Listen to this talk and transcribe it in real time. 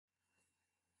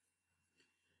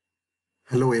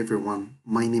Hello everyone,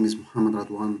 my name is Muhammad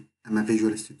Radwan. I'm a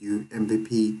Visual Studio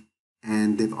MVP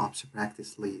and DevOps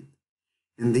Practice Lead.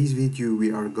 In this video,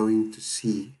 we are going to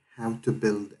see how to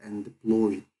build and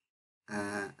deploy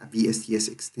a VSTS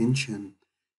extension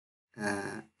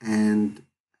and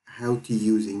how to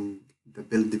using the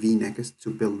build vnext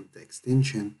to build the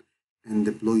extension and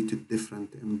deploy to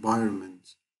different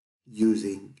environments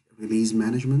using release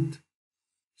management.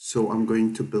 So I'm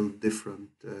going to build different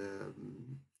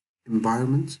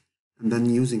environments and then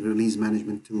using release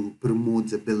management to promote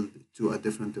the build to a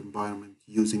different environment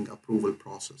using approval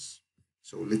process.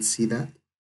 So let's see that.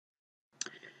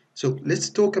 So let's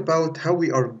talk about how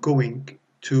we are going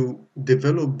to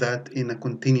develop that in a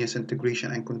continuous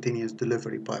integration and continuous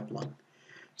delivery pipeline.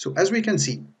 So as we can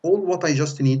see, all what I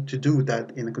just need to do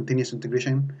that in a continuous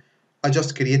integration, I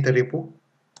just create a repo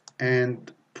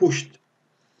and pushed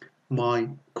my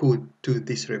code to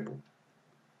this repo.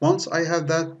 Once I have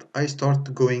that, I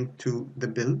start going to the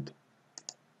build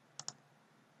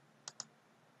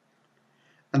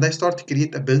and I start to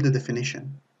create a build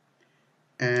definition.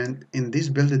 And in this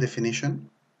build definition,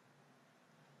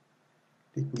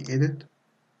 let me edit.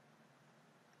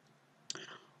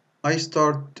 I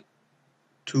start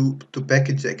to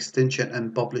package the extension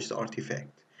and publish the artifact.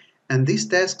 And these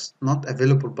tasks not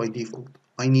available by default.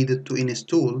 I needed to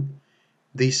install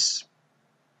this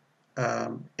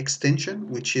extension,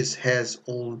 which has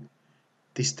all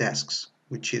these tasks,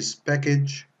 which is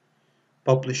package,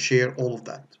 publish, share, all of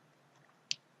that.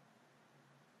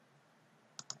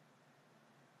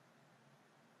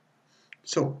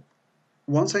 So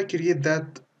once I create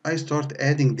that, I start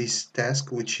adding this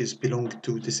task which is belong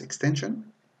to this extension,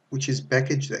 which is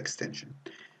package the extension.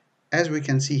 As we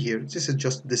can see here, this is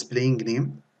just displaying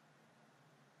name.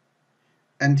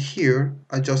 And here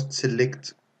I just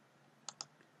select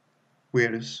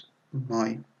where is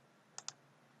my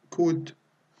code.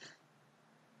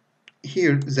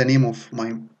 Here the name of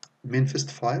my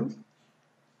manifest file,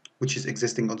 which is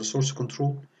existing on the source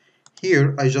control.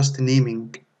 Here I just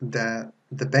naming the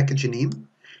package name.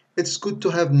 It's good to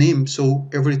have name, so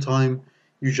every time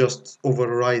you just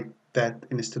override that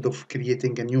instead of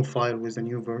creating a new file with a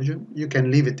new version, you can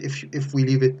leave it. If we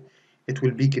leave it, it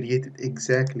will be created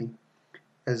exactly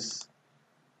as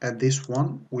at this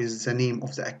one with the name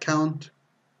of the account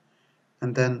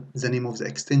and then the name of the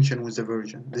extension with the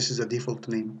version. This is a default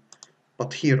name,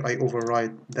 but here I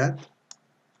override that.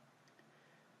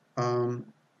 And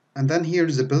then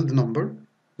here's the build number,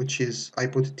 which is I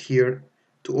put it here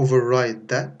to override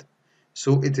that.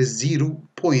 So it is 0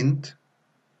 point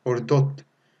or dot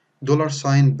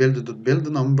 $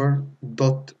 build number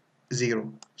dot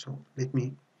 0. So let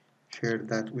me share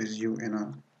that with you in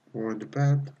a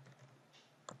WordPad.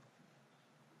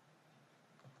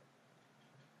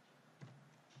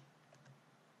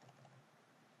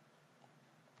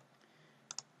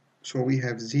 So we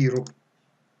have 0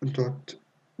 dot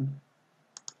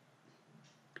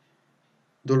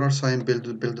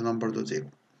 $build number dot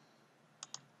 0.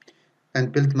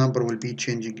 And build number will be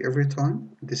changing every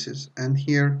time. This is, and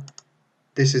here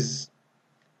this is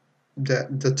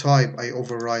the type I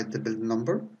override the build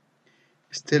number.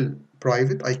 Still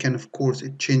private. I can of course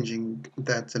it changing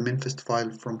that the manifest file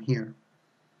from here.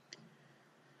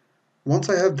 Once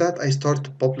I have that, I start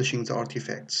publishing the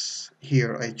artifacts.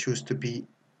 Here I choose to be,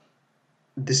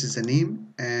 this is the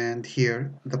name, and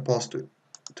here the path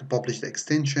to publish the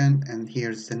extension, and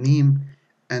here's the name,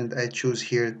 and I choose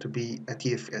here to be a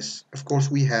TFS. Of course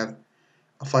we have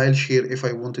a file share if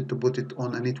I wanted to put it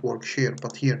on a network share,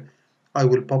 but here I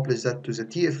will publish that to the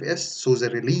TFS so the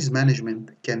release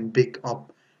management can pick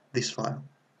up this file.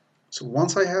 So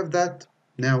once I have that,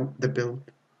 now the build,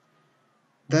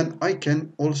 then I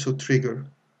can also trigger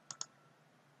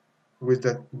with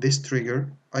this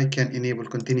trigger, I can enable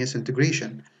continuous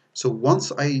integration. So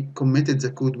once I committed the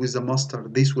code with the master,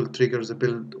 this will trigger the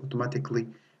build automatically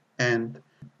and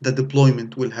the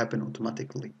deployment will happen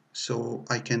automatically. So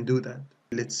I can do that.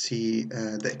 Let's see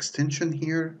the extension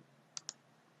here.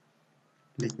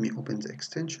 Let me open the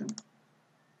extension.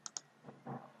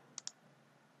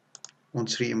 On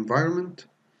 3 environment.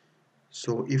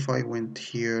 So if I went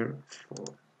here for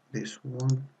this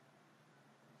one,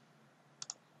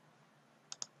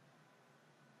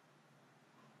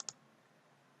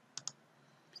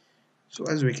 so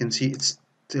as we can see, it's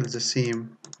still the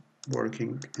same,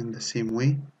 working in the same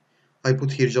way. I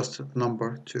put here just a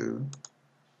number to,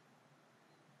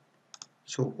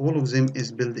 so all of them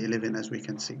is build 11 as we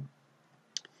can see.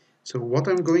 So what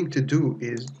I'm going to do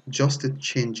is just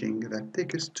changing that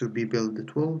text to be build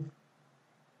 12.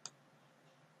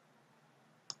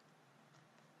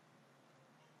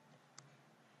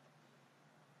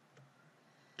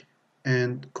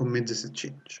 and commit this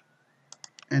change.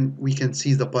 And we can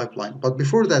see the pipeline. But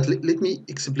before that, let me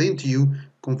explain to you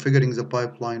configuring the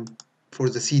pipeline for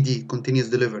the CD, continuous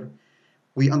delivery.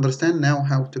 We understand now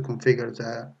how to configure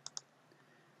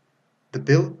the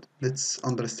build. Let's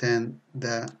understand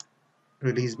the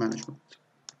release management.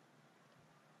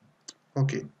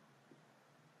 Okay,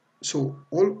 so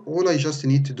all I just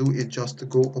need to do is just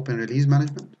go open release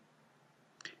management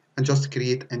and just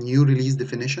create a new release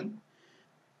definition.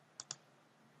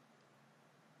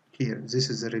 Here, this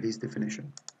is the release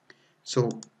definition. So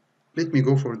let me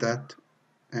go for that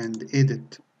and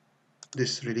edit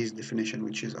this release definition,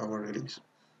 which is our release.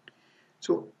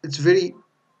 So it's very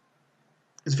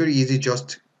easy.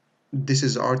 Just this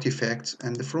is artifacts,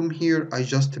 and from here I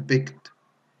just picked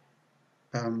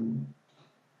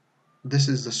this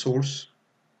is the source,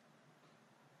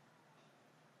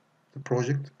 the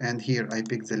project, and here I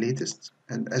pick the latest,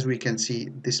 and as we can see,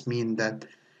 this means that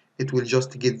it will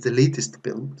just get the latest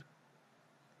build.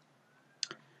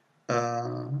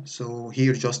 So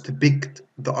here just picked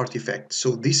the artifact.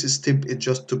 So this step is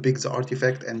just to pick the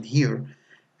artifact, and here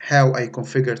how I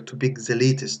configure to pick the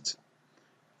latest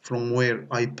from where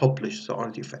I publish the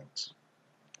artifacts.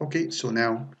 Okay, so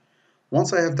now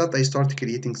once I have that, I start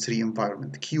creating 3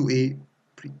 environments: QA,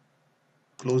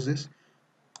 close this,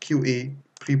 QA,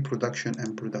 pre-production,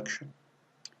 and production.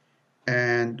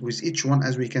 And with each one,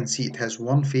 as we can see, it has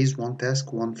one phase, one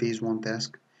task, one phase, one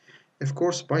task. Of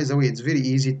course, by the way, it's very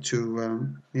easy to,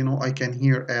 I can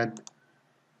here add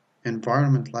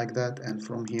environment like that, and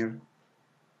from here,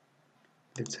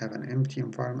 let's have an empty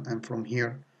environment, and from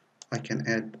here, I can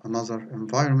add another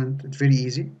environment. It's very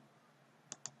easy.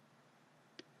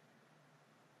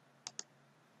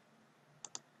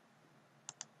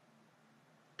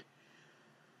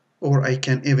 Or I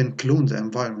can even clone the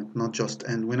environment, not just,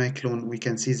 and when I clone, we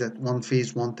can see that one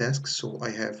phase, one task, so I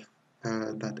have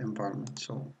that environment.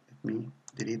 So let me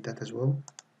delete that as well.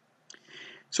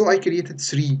 So I created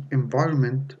 3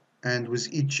 environment, and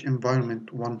with each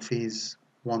environment, one phase,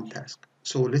 one task.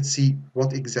 So let's see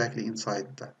what exactly inside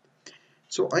that.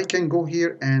 So I can go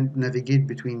here and navigate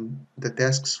between the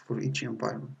tasks for each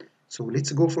environment. So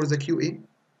let's go for the QA.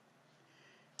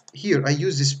 Here I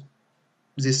use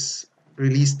this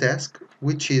release task,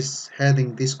 which is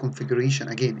having this configuration.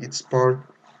 Again, it's part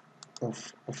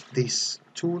of this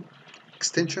tool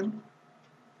extension.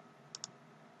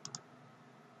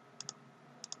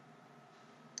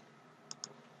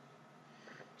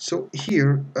 So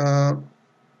here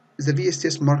the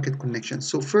VSTS market connection.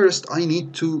 So first I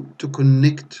need to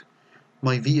connect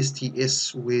my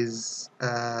VSTS with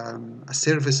a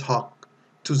service hawk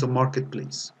to the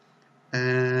marketplace.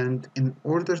 And in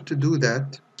order to do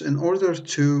that, in order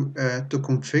to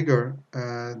configure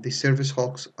the service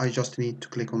hawks, I just need to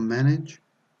click on manage,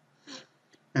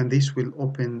 and this will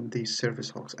open the service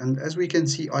hawks. And as we can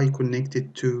see, I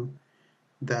connected to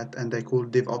that, and I call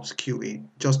DevOps QA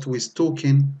just with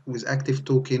token, with active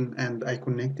token, and I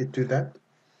connected to that.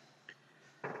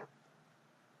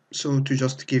 So to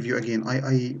just give you again,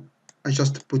 I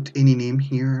just put any name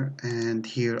here, and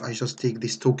here I just take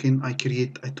this token. I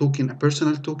create a token, a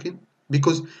personal token,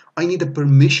 because I need a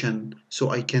permission so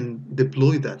I can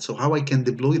deploy that. So how I can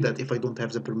deploy that if I don't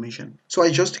have the permission? So I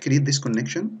just create this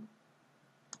connection.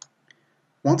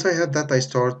 Once I have that, I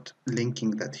start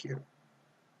linking that here.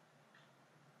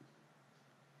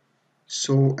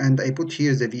 So, and I put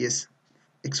here the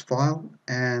VSX file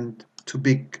and to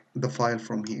pick the file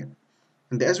from here.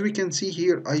 And as we can see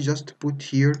here, I just put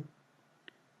here,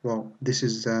 well, this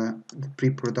is the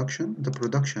pre-production, the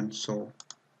production. So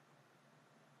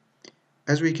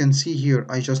as we can see here,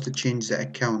 I just change the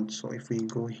account. So if we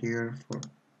go here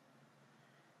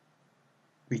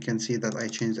we can see that I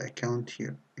changed the account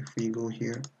here. If we go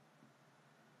here,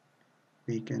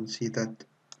 we can see that,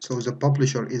 so the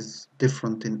publisher is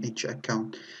different in each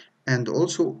account. And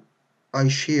also I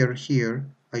share here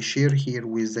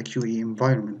with the QE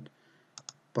environment,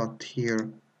 but here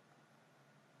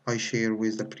I share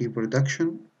with the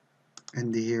pre-production,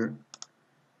 and here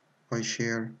I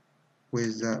share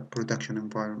with the production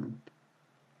environment.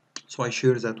 So I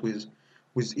share that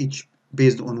with each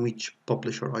based on which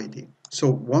publisher ID. So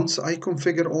once I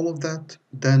configure all of that,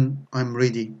 then I'm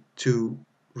ready to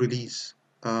release.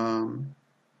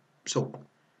 So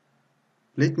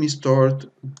let me start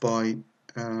by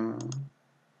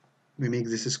we make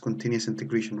this is continuous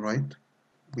integration, right?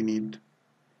 We need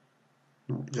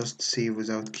just save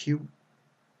without queue,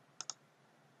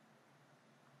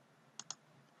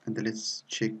 and let's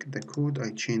check the code.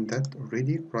 I changed that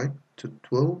already, right, to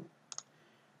 12.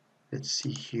 Let's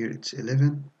see here, it's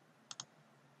 11.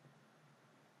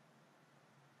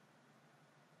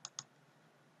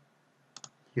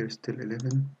 Here still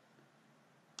 11,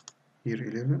 here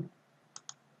 11.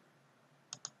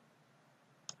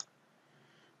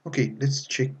 Okay, let's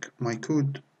check my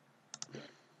code.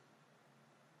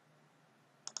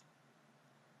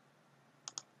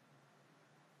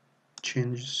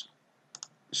 Changes.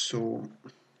 So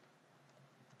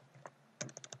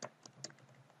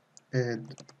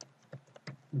add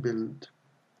build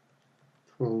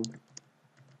 12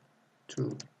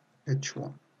 to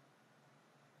H1.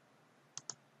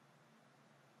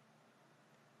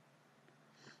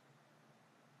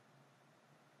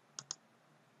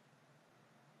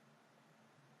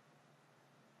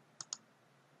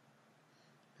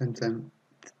 And then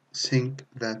sync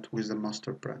that with the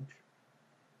master branch.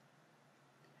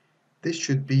 This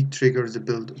should be trigger the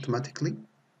build automatically.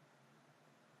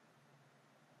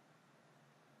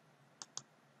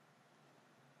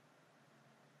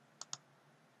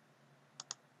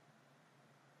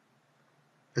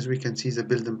 As we can see, the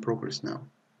build in progress now.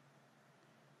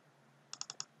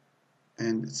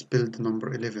 And it's build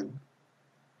number 11.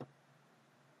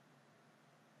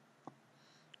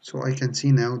 So I can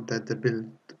see now that the build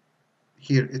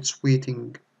here, it's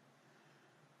waiting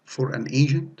for an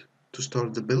agent to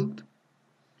start the build.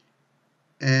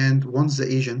 And once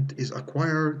the agent is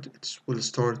acquired, it will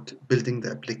start building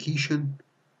the application,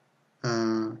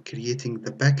 creating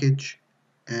the package,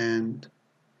 and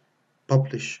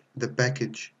publish the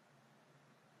package.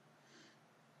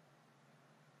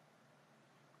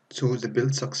 So the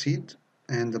build succeed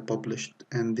and the published,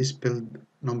 and this build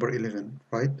number 11,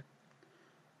 right?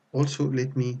 Also,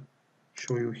 let me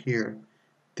show you here.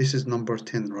 This is number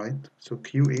 10, right? So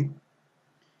QA,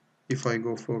 if I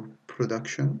go for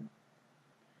production,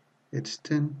 it's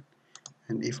 10.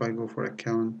 And if I go for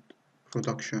account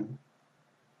production,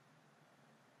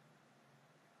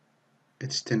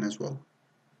 it's 10 as well.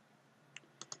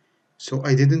 So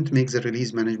I didn't make the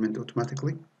release management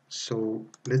automatically. So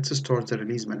let's start the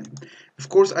release management. Of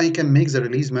course, I can make the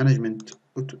release management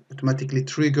automatically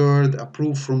triggered,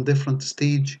 approved from different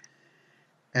stage,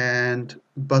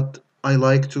 but I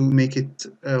like to make it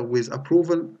with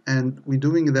approval, and we're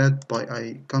doing that by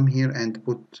I come here and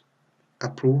put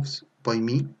approves by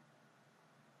me,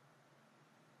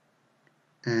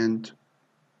 and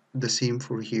the same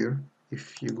for here.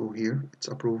 If you go here, it's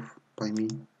approved by me.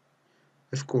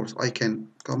 Of course, I can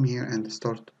come here and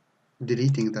start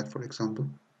deleting that, for example.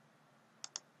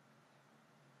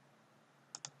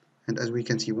 And as we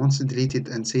can see, once deleted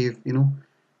and saved,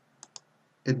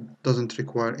 it doesn't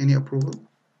require any approval,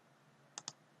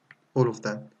 all of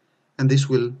that. And this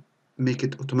will make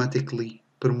it automatically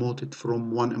promoted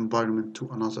from one environment to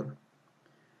another.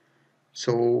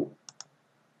 So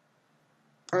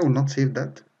I will not save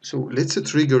that. So let's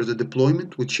trigger the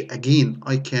deployment, which again,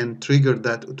 I can trigger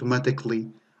that automatically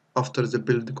after the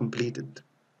build completed.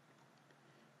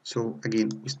 So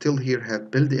again, we still here have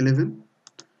build 11,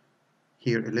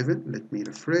 here 11, let me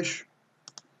refresh.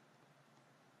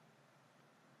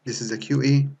 This is the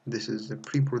QA, this is the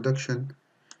pre-production,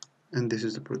 and this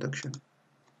is the production.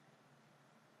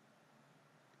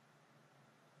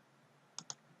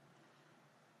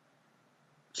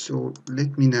 So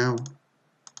let me now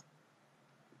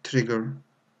trigger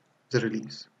the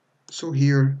release. So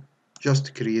here,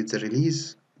 just create the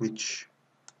release, which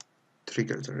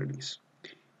triggers the release.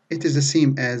 It is the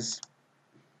same as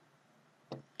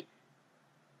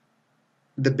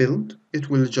the build. It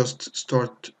will just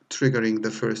start triggering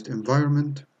the first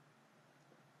environment,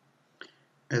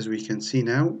 as we can see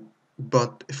now,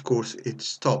 but of course it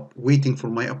stopped waiting for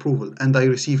my approval, and I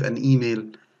receive an email.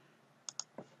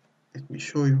 Let me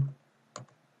show you.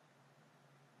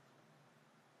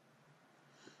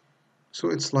 So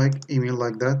it's like email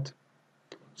like that.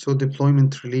 So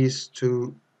deployment release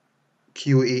to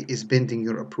QA is pending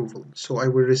your approval. So I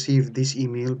will receive this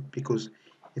email because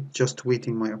it's just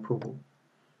waiting my approval.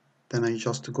 Then I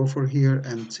just go for here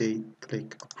and say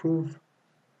click approve.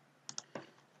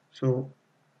 So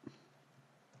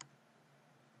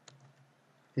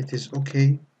it is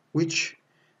okay, which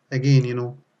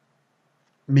again,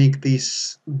 make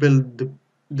this build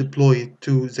deploy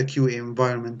to the QA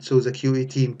environment so the QA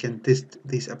team can test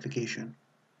this application.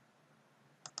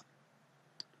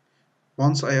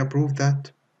 Once I approve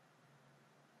that,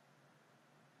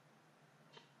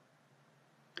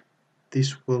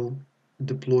 this will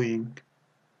deploying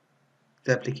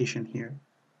the application here.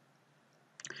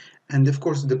 And of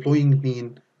course, deploying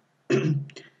mean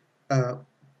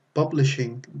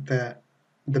publishing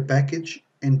the package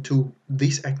into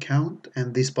this account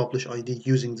and this publish ID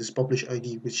using this publish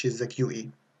ID, which is the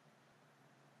QA.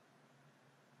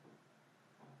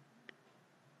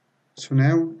 So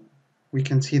now we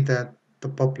can see that the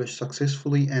publish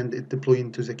successfully, and it deployed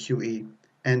into the QA,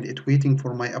 and it waiting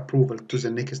for my approval to the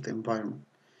next environment.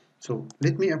 So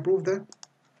let me approve that.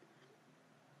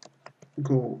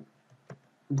 Go,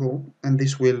 and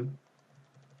this will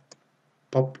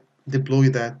deploy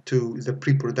that to the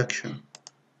pre-production.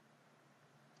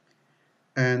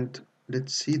 And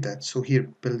let's see that. So here,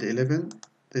 build 11,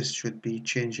 this should be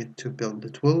changed to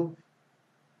build 12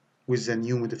 with the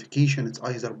new modification. It's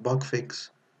either bug fix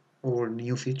or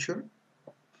new feature.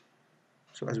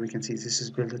 So as we can see, this is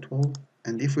build 12,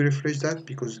 and if we refresh that,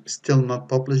 because still not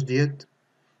published yet,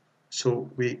 so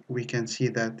we can see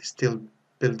that still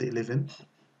build 11,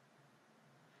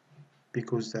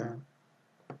 because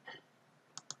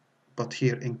but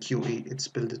here in QA it's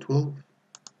build 12.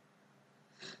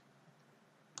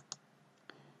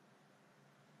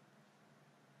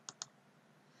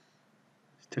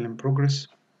 Still in progress.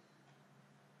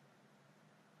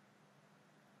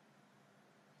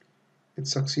 It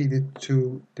succeeded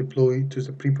to deploy to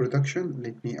the pre-production.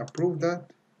 Let me approve that.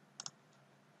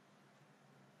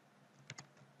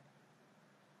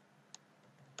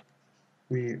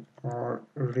 We are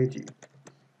ready.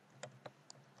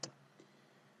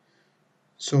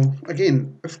 So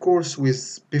again, of course,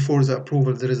 before the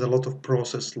approval, there is a lot of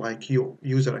process like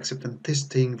user acceptance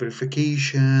testing,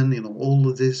 verification, all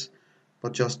of this.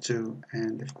 But just to,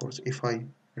 and of course, if I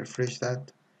refresh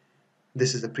that,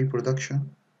 this is the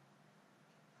pre-production.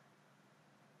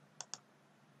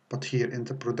 But here in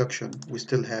the production, we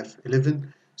still have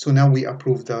 11. So now we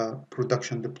approve the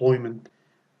production deployment,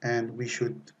 and we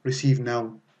should receive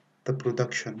now the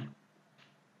production,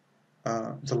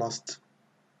 the last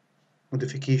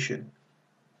modification.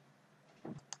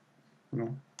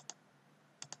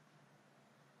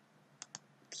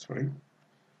 Sorry,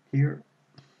 here.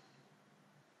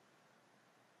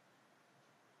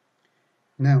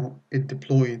 Now it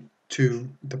deployed to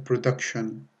the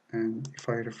production, and if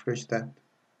I refresh that,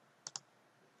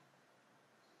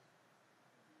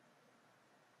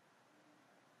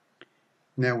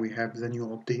 now we have the new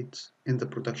updates in the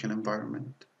production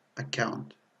environment,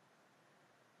 account,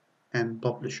 and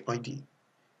publish ID.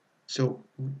 So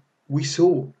we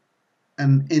saw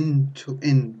an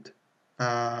end-to-end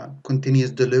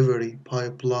continuous delivery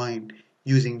pipeline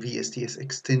using VSTS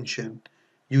extension,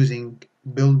 using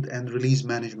build and release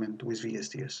management with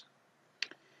VSTS.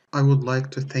 I would like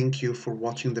to thank you for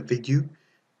watching the video,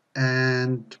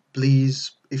 and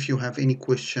please, if you have any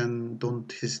question,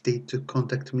 don't hesitate to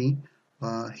contact me.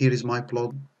 Here is my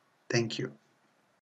blog. Thank you.